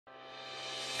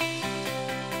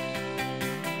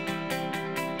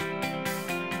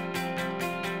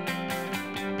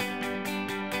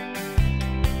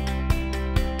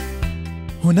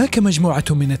هناك مجموعة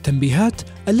من التنبيهات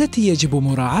التي يجب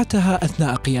مراعاتها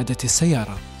أثناء قيادة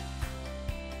السيارة.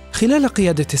 خلال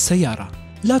قيادة السيارة،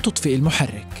 لا تطفئ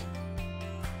المحرك.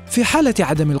 في حالة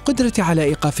عدم القدرة على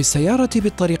إيقاف السيارة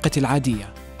بالطريقة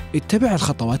العادية، اتبع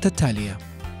الخطوات التالية.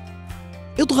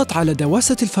 اضغط على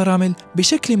دواسة الفرامل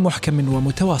بشكل محكم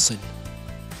ومتواصل.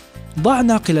 ضع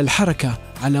ناقل الحركة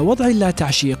على وضع لا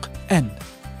تعشيق N.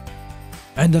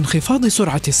 عند انخفاض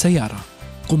سرعة السيارة،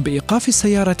 قم بإيقاف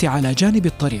السيارة على جانب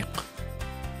الطريق.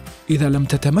 إذا لم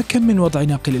تتمكن من وضع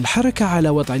ناقل الحركة على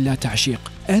وضع لا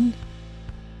تعشيق N،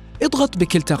 اضغط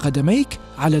بكلتا قدميك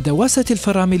على دواسة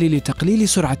الفرامل لتقليل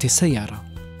سرعة السيارة.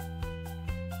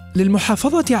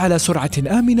 للمحافظة على سرعة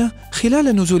آمنة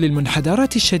خلال نزول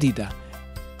المنحدرات الشديدة،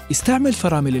 استعمل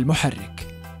فرامل المحرك.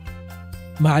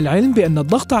 مع العلم بأن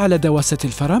الضغط على دواسة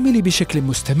الفرامل بشكل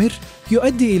مستمر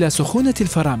يؤدي إلى سخونة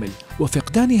الفرامل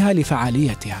وفقدانها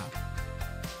لفعاليتها.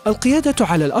 القيادة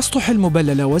على الأسطح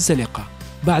المبللة والزلقة.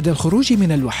 بعد الخروج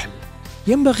من الوحل،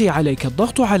 ينبغي عليك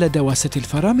الضغط على دواسة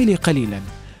الفرامل قليلاً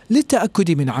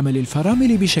للتأكد من عمل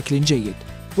الفرامل بشكل جيد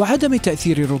وعدم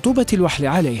تأثير رطوبة الوحل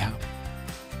عليها.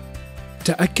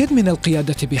 تأكد من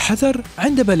القيادة بحذر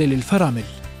عند بلل الفرامل.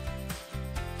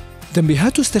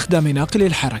 تنبيهات استخدام ناقل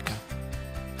الحركة.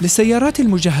 للسيارات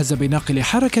المجهزة بناقل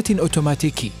حركة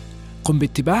أوتوماتيكي، قم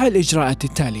باتباع الإجراءات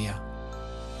التالية.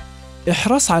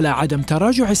 احرص على عدم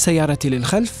تراجع السيارة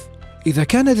للخلف إذا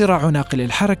كان ذراع ناقل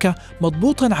الحركة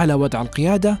مضبوطاً على وضع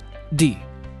القيادة D.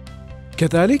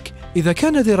 كذلك، إذا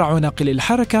كان ذراع ناقل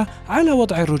الحركة على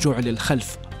وضع الرجوع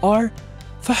للخلف R،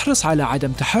 فاحرص على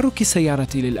عدم تحرك السيارة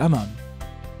للأمام.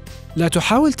 لا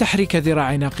تحاول تحريك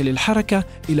ذراع ناقل الحركة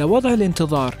إلى وضع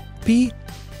الانتظار P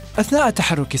أثناء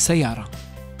تحرك السيارة.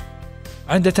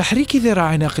 عند تحريك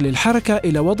ذراع ناقل الحركة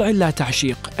إلى وضع لا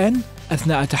تعشيق N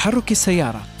أثناء تحرك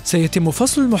السيارة، سيتم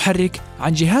فصل المحرك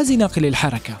عن جهاز ناقل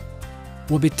الحركة،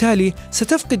 وبالتالي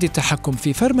ستفقد التحكم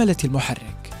في فرملة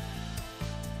المحرك.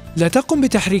 لا تقم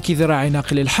بتحريك ذراع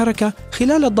ناقل الحركة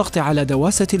خلال الضغط على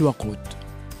دواسة الوقود.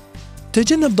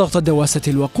 تجنب ضغط دواسة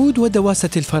الوقود ودواسة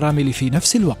الفرامل في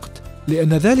نفس الوقت،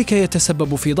 لأن ذلك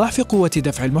يتسبب في ضعف قوة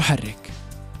دفع المحرك.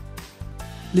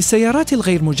 للسيارات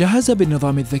الغير مجهزة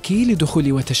بالنظام الذكي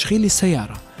لدخول وتشغيل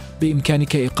السيارة،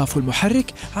 بإمكانك إيقاف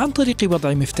المحرك عن طريق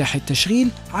وضع مفتاح التشغيل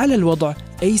على الوضع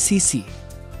ACC.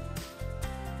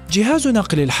 جهاز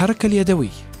ناقل الحركة اليدوي.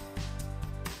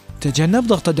 تجنب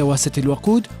ضغط دواسة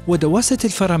الوقود ودواسة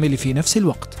الفرامل في نفس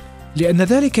الوقت، لأن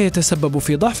ذلك يتسبب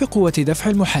في ضعف قوة دفع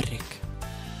المحرك.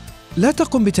 لا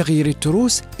تقم بتغيير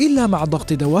التروس إلا مع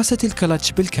ضغط دواسة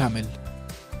الكلتش بالكامل.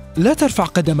 لا ترفع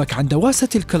قدمك عن دواسة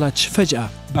الكلتش فجأة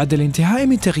بعد الانتهاء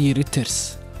من تغيير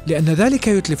الترس، لأن ذلك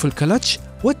يتلف الكلتش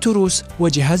والتروس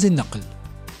وجهاز النقل.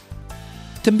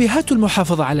 تنبيهات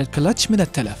المحافظة على الكلتش من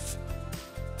التلف.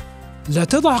 لا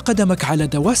تضع قدمك على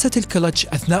دواسة الكلتش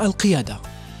أثناء القيادة.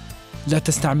 لا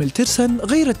تستعمل ترساً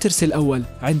غير الترس الأول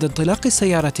عند انطلاق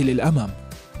السيارة للأمام.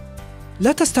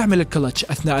 لا تستعمل الكلتش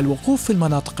أثناء الوقوف في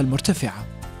المناطق المرتفعة.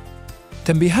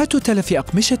 تنبيهات تلف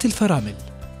أقمشة الفرامل.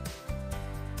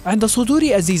 عند صدور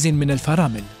أزيز من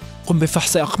الفرامل، قم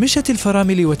بفحص أقمشة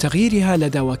الفرامل وتغييرها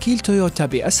لدى وكيل تويوتا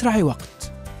بأسرع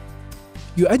وقت.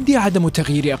 يؤدي عدم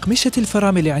تغيير أقمشة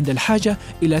الفرامل عند الحاجة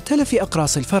إلى تلف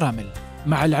أقراص الفرامل،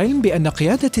 مع العلم بأن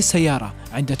قيادة السيارة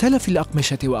عند تلف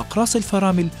الأقمشة وأقراص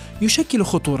الفرامل يشكل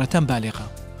خطورة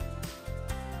بالغة.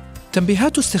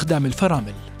 تنبيهات استخدام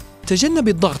الفرامل. تجنب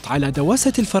الضغط على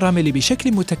دواسة الفرامل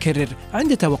بشكل متكرر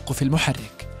عند توقف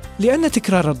المحرك، لأن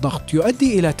تكرار الضغط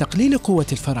يؤدي إلى تقليل قوة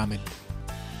الفرامل.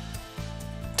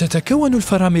 تتكون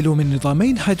الفرامل من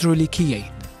نظامين هيدروليكيين.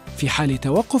 في حال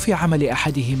توقف عمل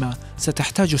أحدهما،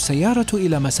 ستحتاج السيارة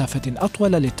إلى مسافة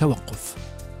أطول للتوقف،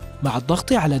 مع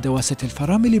الضغط على دواسة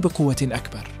الفرامل بقوة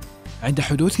أكبر. عند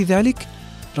حدوث ذلك،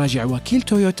 راجع وكيل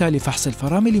تويوتا لفحص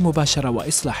الفرامل مباشرة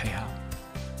وإصلاحها.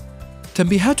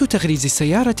 تنبيهات تغريز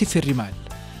السيارة في الرمال.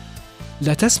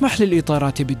 لا تسمح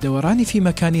للإطارات بالدوران في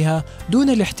مكانها دون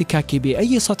الاحتكاك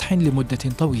بأي سطح لمدة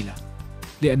طويلة،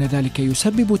 لأن ذلك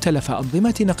يسبب تلف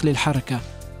أنظمة نقل الحركة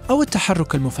أو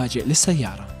التحرك المفاجئ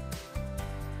للسيارة.